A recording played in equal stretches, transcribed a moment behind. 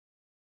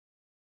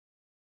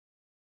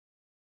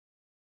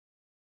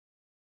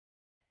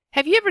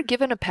Have you ever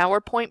given a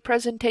PowerPoint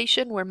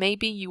presentation where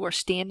maybe you are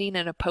standing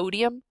at a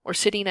podium or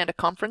sitting at a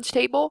conference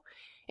table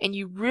and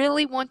you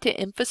really want to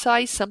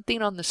emphasize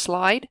something on the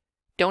slide?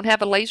 Don't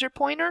have a laser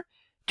pointer?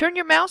 Turn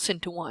your mouse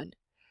into one.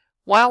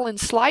 While in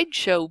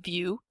slideshow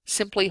view,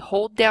 simply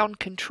hold down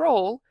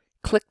Control,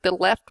 click the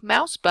left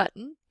mouse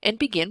button, and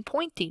begin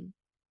pointing.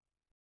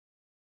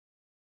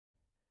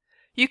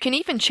 You can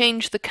even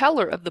change the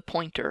color of the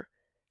pointer.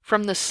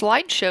 From the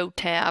Slideshow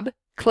tab,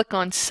 click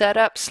on Set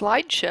Up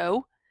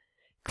Slideshow,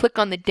 click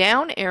on the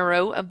down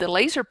arrow of the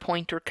laser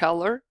pointer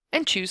color,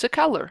 and choose a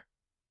color.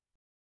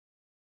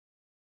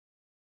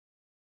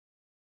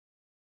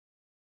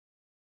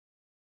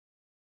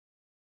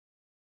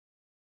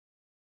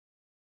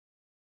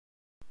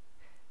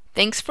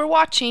 Thanks for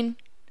watching.